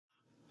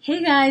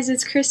Hey guys,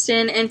 it's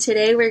Kristen, and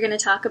today we're going to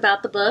talk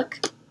about the book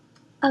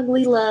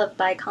Ugly Love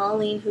by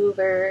Colleen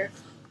Hoover.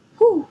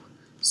 Whew!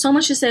 So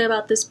much to say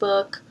about this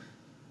book.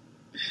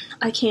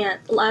 I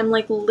can't. I'm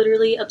like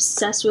literally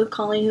obsessed with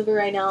Colleen Hoover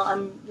right now.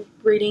 I'm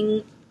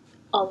reading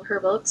all of her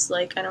books.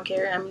 Like, I don't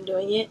care. I'm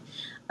doing it.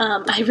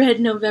 I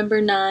read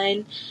November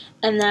 9,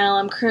 and now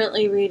I'm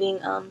currently reading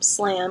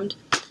Slammed.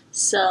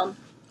 So,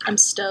 I'm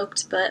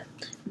stoked, but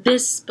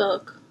this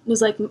book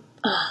was like,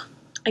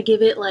 I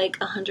give it like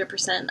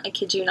 100%. I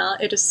kid you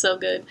not. It is so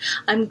good.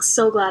 I'm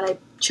so glad I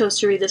chose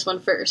to read this one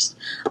first.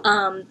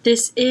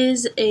 This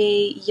is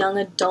a young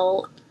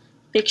adult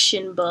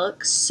fiction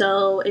book,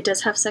 so it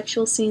does have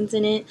sexual scenes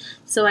in it.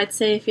 So I'd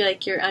say if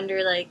you're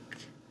under like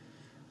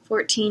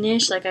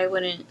 14-ish, like I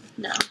wouldn't.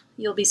 No,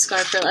 you'll be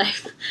scarred for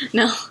life.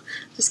 No,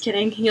 just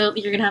kidding. You're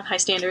gonna have high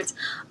standards.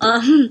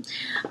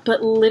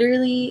 But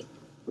literally,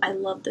 I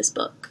love this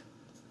book.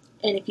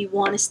 And if you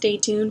want to stay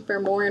tuned for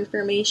more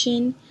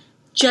information,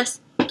 just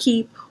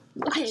keep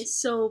watching. Okay,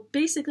 so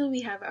basically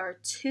we have our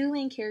two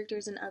main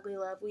characters in Ugly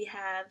Love. We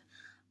have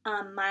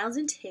Miles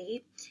and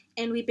Tate,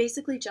 and we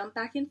basically jump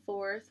back and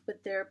forth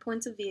with their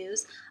points of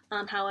views.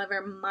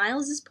 However,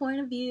 Miles's point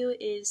of view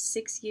is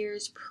 6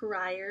 years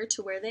prior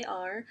to where they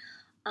are.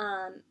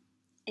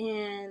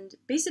 And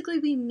basically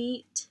we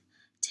meet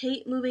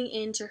Tate moving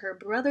into her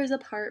brother's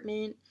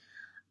apartment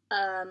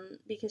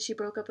because she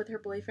broke up with her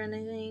boyfriend,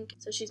 I think.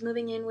 So she's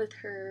moving in with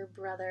her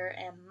brother,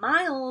 and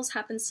Miles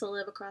happens to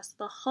live across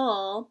the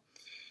hall,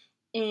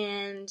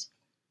 and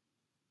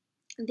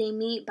they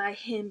meet by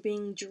him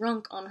being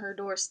drunk on her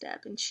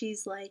doorstep, and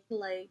she's like,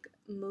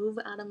 move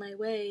out of my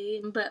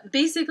way. But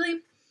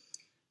basically,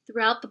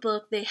 throughout the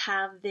book, they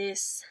have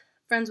this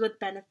friends with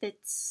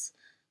benefits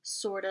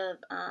sort of,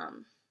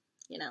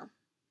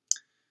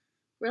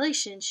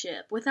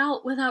 relationship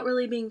without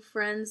really being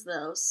friends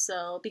though.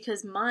 So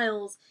because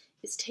Miles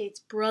is Tate's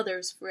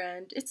brother's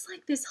friend, it's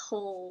like this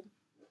whole,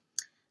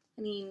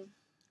 you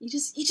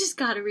just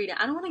gotta read it.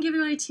 I don't want to give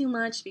away too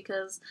much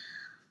because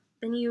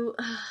then you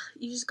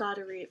just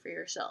gotta read it for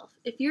yourself.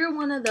 If you're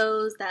one of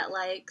those that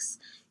likes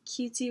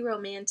cutesy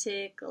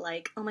romantic,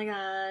 like oh my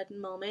god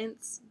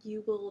moments,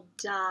 you will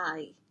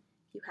die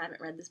if you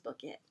haven't read this book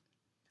yet.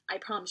 I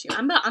promise you.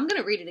 I'm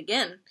gonna read it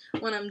again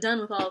when I'm done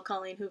with all of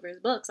Colleen Hoover's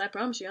books. I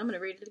promise you, I'm gonna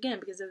read it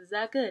again because it was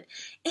that good.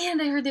 And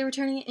I heard they were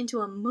turning it into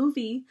a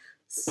movie.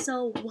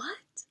 So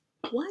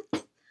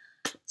what?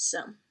 So,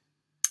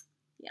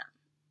 yeah.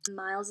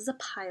 Miles is a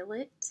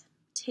pilot.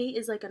 Tate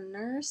is like a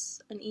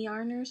nurse, an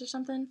ER nurse or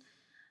something.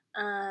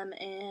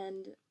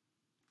 And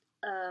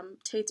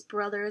Tate's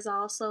brother is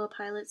also a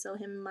pilot, so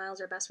him and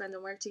Miles are best friends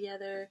and work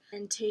together.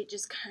 And Tate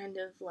just kind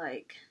of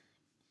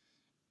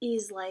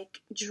is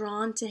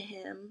drawn to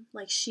him.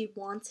 Like, she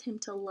wants him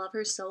to love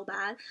her so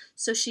bad,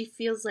 so she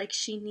feels like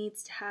she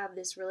needs to have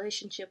this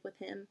relationship with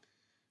him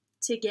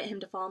to get him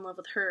to fall in love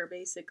with her,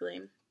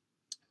 basically.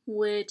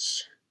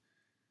 Which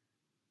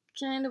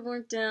kind of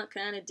worked out,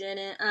 kind of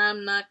didn't.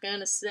 I'm not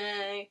gonna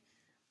say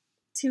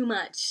too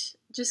much.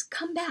 Just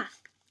come back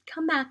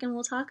and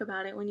we'll talk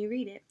about it when you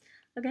read it,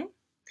 okay?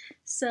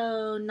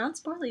 So, not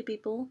spoily,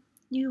 people.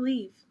 You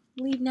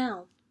leave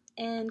now,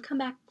 and come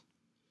back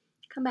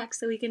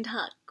so we can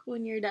talk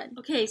when you're done.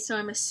 Okay, so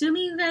I'm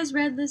assuming you guys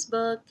read this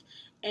book,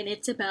 and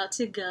it's about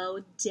to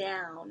go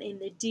down in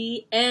the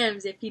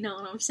DMs, if you know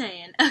what I'm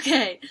saying.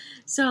 Okay,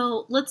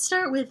 so let's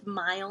start with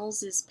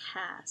Miles's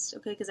past,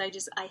 okay, because I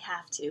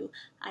have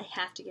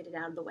to get it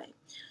out of the way.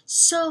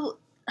 So,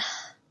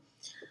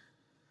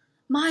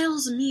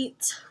 Miles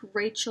meets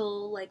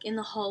Rachel, in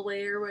the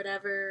hallway or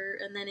whatever,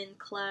 and then in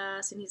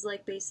class, and he's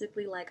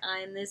basically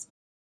I'm this,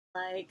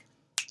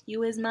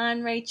 you is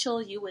mine,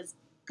 Rachel, you was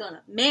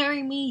gonna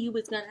marry me, you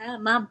was gonna have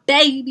my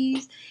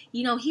babies.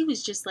 He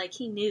was just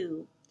he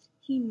knew,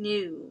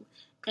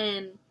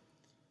 and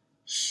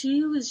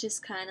she was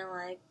just kind of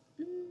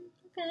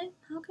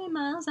okay,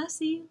 Miles, I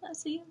see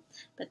you.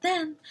 But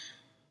then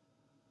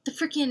the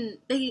freaking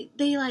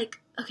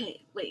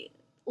okay, wait,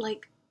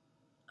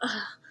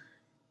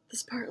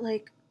 this part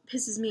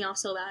pisses me off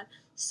so bad.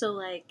 So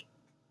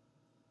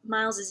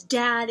Miles's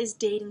dad is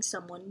dating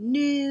someone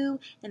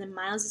new, and then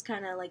Miles is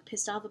kind of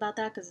pissed off about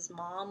that because his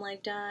mom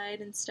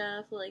died and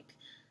stuff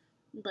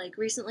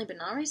recently, but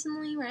not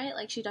recently, right?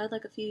 She died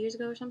a few years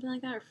ago or something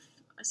like that,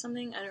 or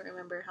something. I don't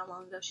remember how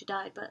long ago she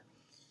died, but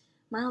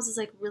Miles is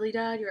really,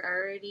 Dad, you're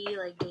already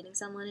dating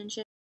someone and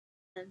shit.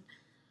 And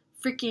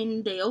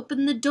freaking they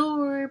open the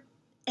door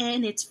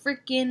and it's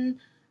freaking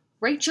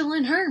Rachel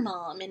and her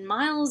mom, and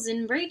Miles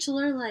and Rachel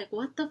are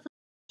what the fuck?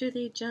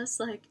 They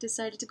just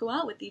decided to go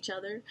out with each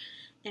other,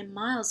 and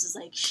Miles is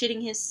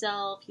shitting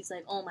himself. He's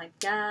oh my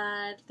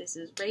god, this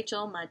is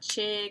Rachel, my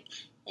chick,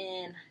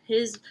 and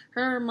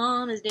her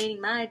mom is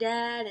dating my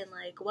dad, and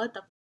what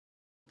the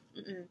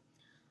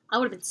I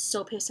would have been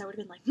so pissed. I would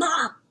have been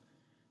Mom,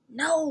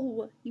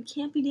 no, you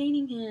can't be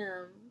dating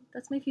him.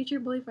 That's my future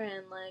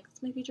boyfriend.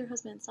 That's my future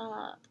husband.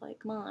 Stop.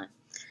 Come on.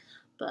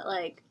 But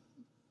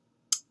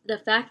the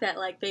fact that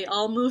they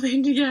all move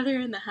in together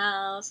in the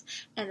house,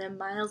 and then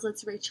Miles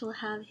lets Rachel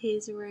have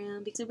his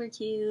room because super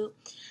cute,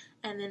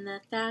 And then the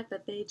fact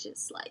that they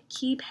just like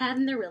keep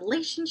having their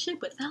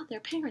relationship without their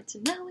parents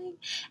knowing,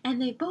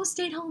 and they both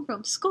stayed home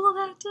from school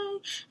that day,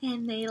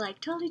 and they like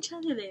told each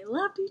other they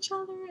loved each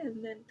other,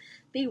 and then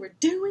they were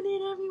doing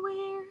it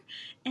everywhere,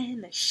 and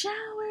in the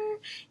shower,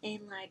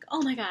 and like,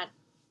 oh my god.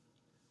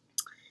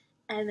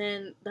 And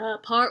then the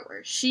part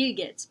where she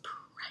gets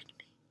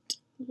pregnant,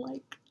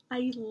 like,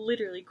 I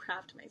literally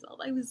crapped myself.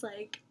 I was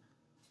like,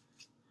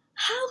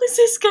 how is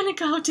this gonna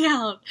go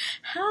down?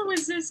 How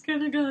is this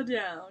gonna go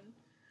down?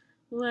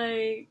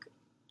 Like,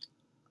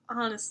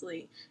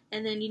 honestly.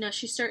 And then, you know,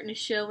 she's starting to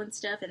show and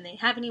stuff, and they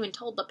haven't even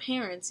told the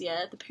parents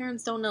yet. The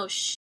parents don't know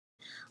shit.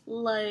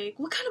 Like,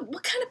 what kind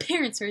of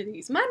parents are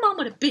these? My mom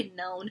would have been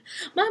known.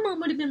 My mom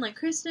would have been like,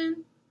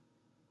 Kristen,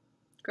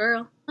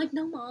 girl. Like,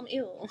 no, mom,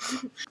 ew.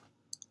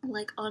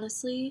 Like,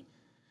 honestly,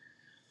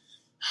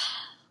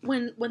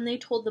 when they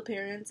told the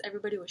parents,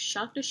 everybody was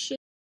shocked as shit.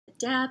 The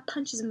dad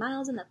punches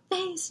Miles in the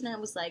face, and I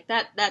was like,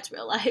 that's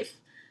real life.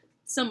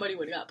 Somebody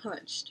would have got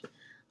punched.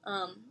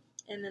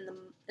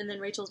 And then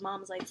Rachel's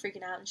mom was like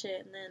freaking out and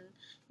shit, and then,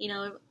 you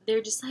know,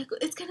 they're just like,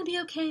 it's gonna be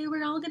okay,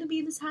 we're all gonna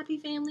be this happy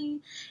family,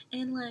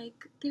 and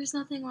like, there's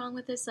nothing wrong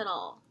with this at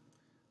all.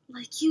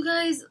 Like, you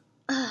guys,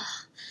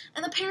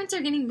 and the parents are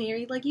getting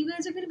married, like, you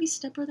guys are gonna be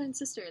stepbrother and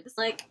sister. This,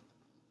 like,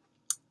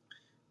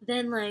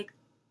 then, like,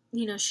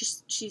 you know,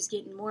 she's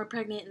getting more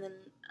pregnant, and then,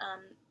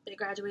 they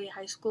graduate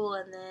high school,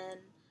 and then,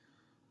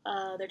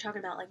 they're talking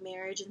about, like,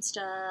 marriage and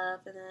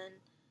stuff, and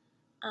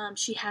then,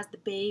 she has the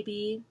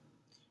baby.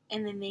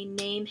 And then they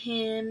name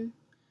him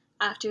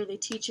after the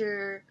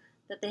teacher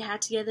that they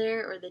had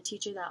together, or the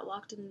teacher that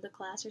walked into the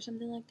class, or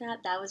something like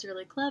that. That was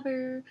really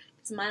clever,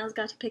 because Miles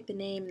got to pick the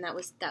name, and that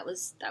was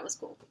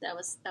cool. That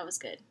was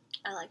good.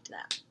 I liked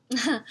that.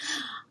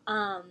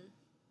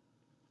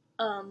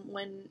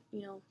 When,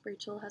 you know,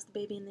 Rachel has the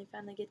baby and they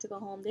finally get to go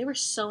home, they were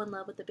so in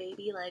love with the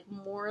baby, like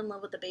more in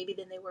love with the baby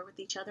than they were with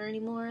each other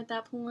anymore at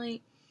that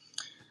point.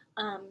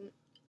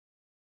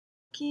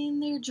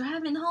 They're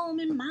driving home,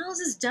 and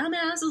Miles's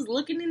dumbass is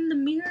looking in the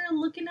mirror,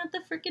 looking at the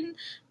freaking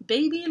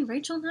baby, and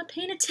Rachel not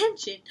paying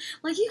attention.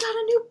 Like, you got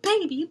a new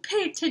baby, you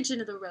pay attention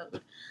to the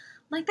road.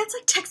 Like, that's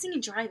like texting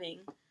and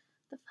driving.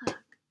 The fuck?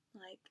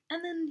 Like,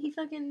 and then he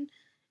fucking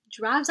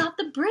drives off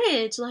the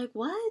bridge. Like,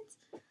 what?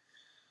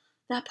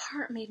 That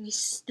part made me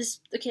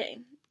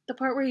okay. The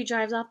part where he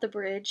drives off the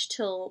bridge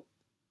till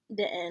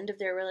the end of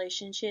their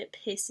relationship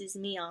pisses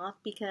me off,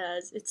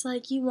 because it's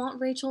like, you want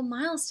Rachel and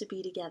Miles to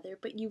be together,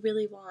 but you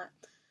really want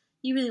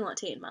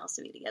Tate and Miles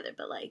to be together,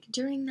 but like,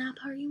 during that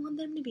part, you want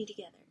them to be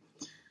together.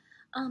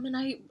 And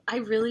I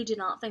really did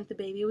not think the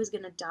baby was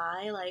gonna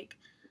die. Like,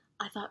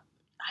 I thought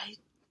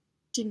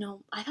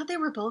they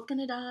were both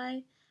gonna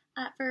die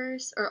at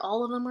first, or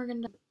all of them were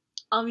gonna die.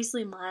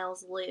 Obviously,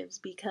 Miles lives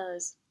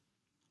because,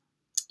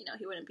 you know,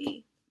 he wouldn't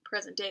be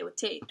present day with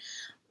Tate.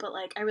 But,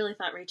 like, I really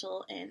thought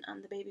Rachel and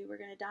the baby were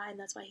gonna die, and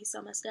that's why he's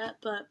so messed up.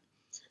 But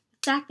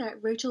the fact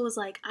that Rachel was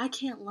like, I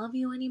can't love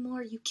you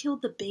anymore, you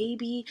killed the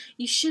baby,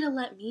 you should have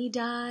let me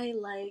die,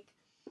 like,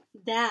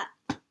 that.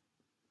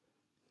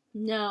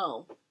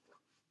 No.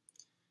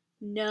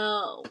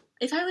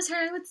 If I was her,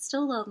 I would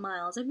still love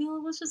Miles. I'd be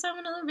like, let's just have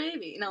another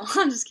baby. No,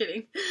 I'm just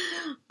kidding.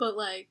 But,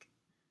 like,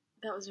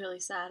 that was really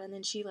sad. And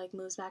then she, like,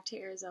 moves back to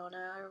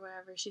Arizona or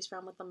wherever she's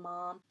from with the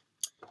mom.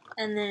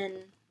 And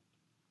then,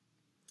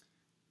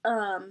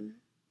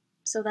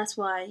 so that's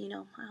why, you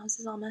know, Miles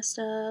is all messed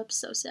up.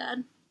 So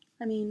sad.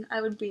 I mean,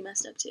 I would be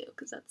messed up too,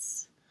 because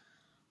that's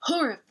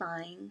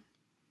horrifying.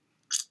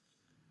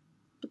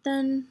 But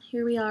then,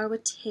 here we are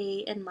with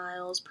Tate and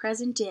Miles,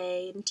 present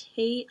day, and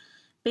Tate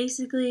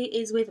basically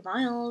is with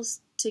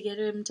Miles to get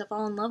him to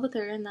fall in love with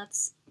her, and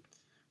that's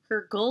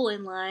her goal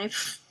in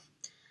life.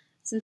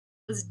 Since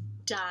he was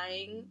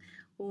dying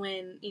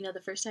when, you know,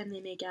 the first time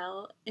they make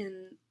out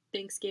in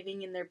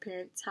Thanksgiving in their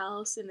parents'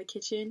 house in the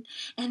kitchen,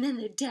 and then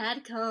the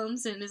dad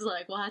comes and is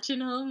like watching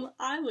them,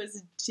 I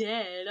was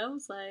dead. I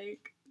was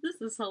like, this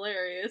is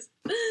hilarious.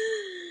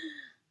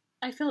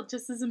 I felt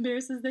just as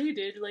embarrassed as they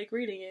did, like,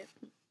 reading it.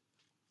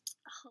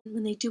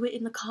 When they do it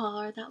in the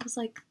car, that was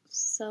like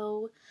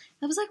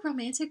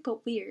romantic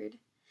but weird.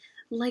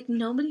 Like,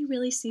 nobody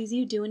really sees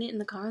you doing it in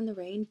the car in the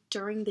rain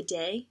during the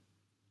day.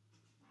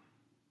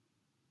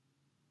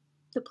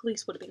 The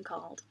police would have been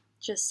called.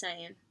 Just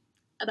saying.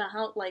 About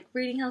how, like,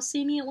 reading how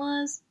steamy it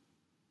was.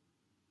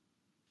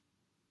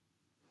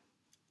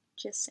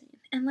 Just saying.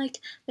 And, like,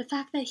 the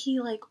fact that he,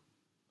 like,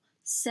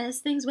 says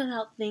things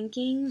without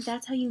thinking,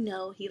 that's how you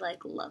know he,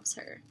 like, loves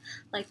her.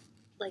 Like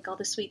all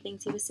the sweet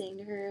things he was saying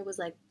to her was,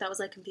 like, that was,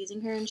 like,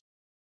 confusing her and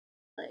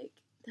like,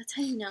 that's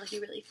how you know he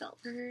really felt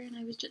for her. And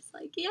I was just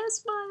like,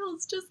 yes,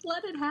 Miles, just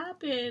let it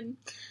happen.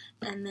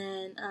 And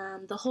then,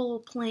 the whole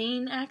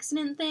plane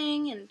accident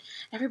thing, and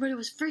everybody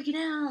was freaking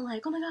out,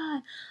 like, oh my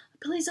god,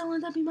 please don't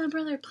let that be my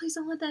brother, please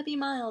don't let that be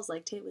Miles.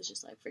 Like, Tate was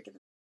just, like, freaking.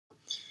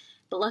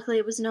 But luckily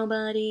it was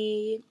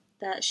nobody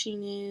that she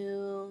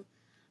knew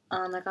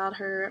that got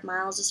hurt.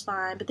 Miles is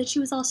fine. But then she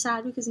was all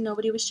sad because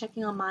nobody was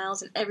checking on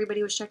Miles, and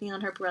everybody was checking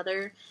on her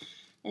brother.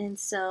 And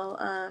so,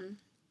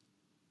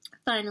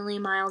 finally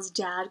Miles'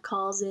 dad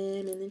calls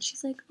in, and then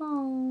she's like,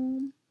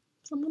 oh,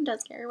 someone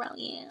does care about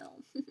you.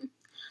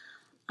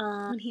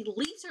 When he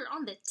leaves her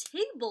on the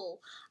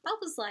table, I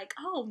was like,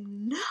 oh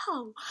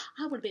no,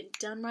 I would have been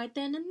done right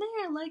then and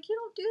there. Like, you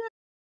don't do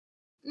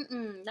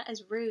that. That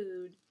is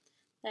rude.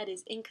 That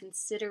is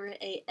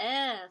inconsiderate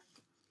AF.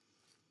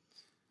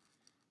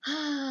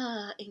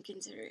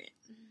 Inconsiderate.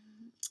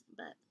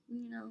 But,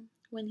 you know,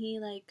 when he,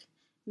 like,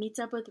 meets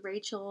up with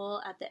Rachel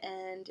at the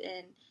end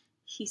and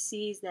he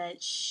sees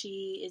that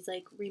she is,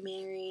 like,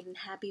 remarried and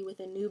happy with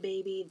a new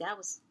baby, that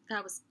was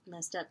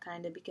messed up,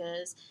 kind of,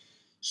 because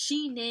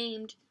she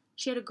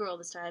had a girl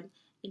this time,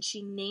 and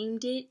she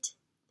named it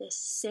the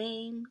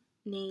same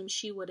name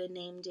she would have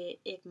named it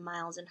if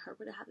Miles and her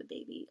would have a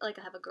baby, like,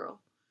 have a girl.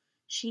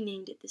 She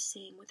named it the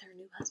same with her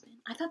new husband.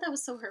 I thought that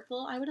was so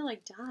hurtful. I would have,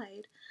 like,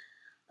 died.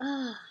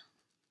 Ugh.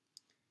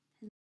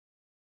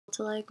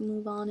 To, like,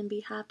 move on and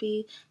be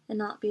happy and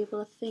not be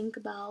able to think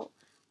about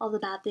all the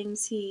bad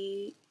things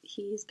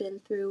he's been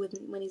through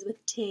when he's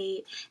with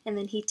Tate, and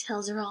then he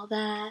tells her all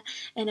that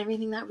and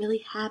everything that really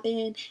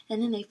happened,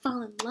 and then they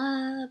fall in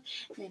love,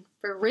 and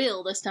for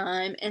real this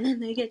time, and then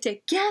they get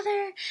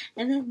together,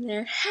 and then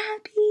they're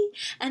happy,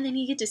 and then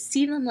you get to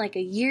see them like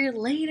a year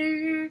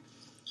later,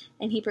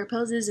 and he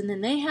proposes, and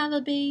then they have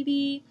a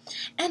baby,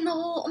 and the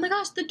whole, oh my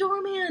gosh, the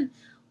doorman,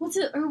 what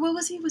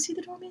was he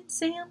the doorman?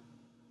 Sam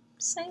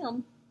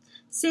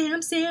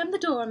the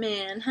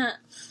doorman, huh?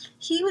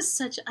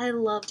 I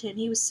loved him.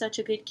 He was such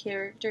a good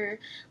character.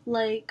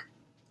 Like,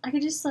 I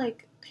could just,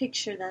 like,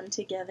 picture them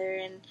together,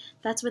 and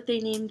that's what they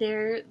named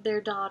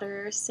their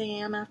daughter,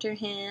 Sam, after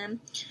him.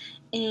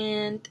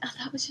 And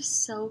that was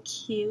just so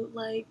cute.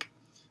 Like,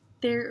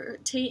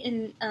 Tate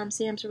and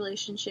Sam's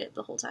relationship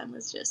the whole time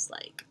was just,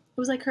 like, it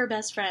was like her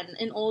best friend,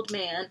 an old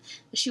man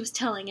that she was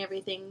telling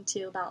everything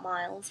to about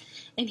Miles.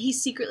 And he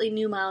secretly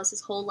knew Miles his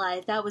whole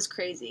life. That was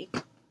crazy.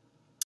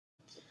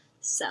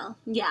 So,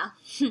 yeah.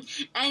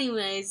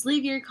 Anyways,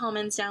 leave your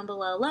comments down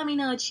below. Let me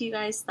know what you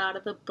guys thought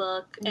of the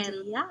book.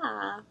 And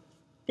yeah,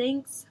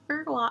 thanks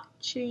for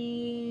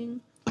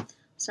watching.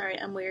 Sorry,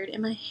 I'm weird.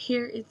 And my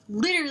hair is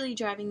literally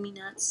driving me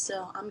nuts.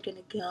 So I'm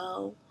gonna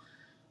go.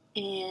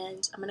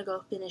 And I'm gonna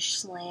go finish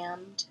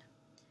Slammed.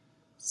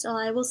 So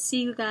I will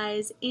see you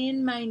guys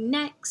in my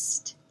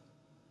next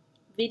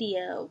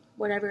video.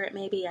 Whatever it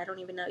may be. I don't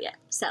even know yet.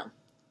 So,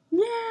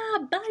 yeah,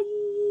 bye!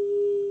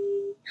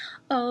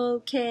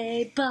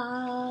 Okay,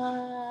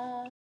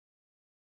 bye.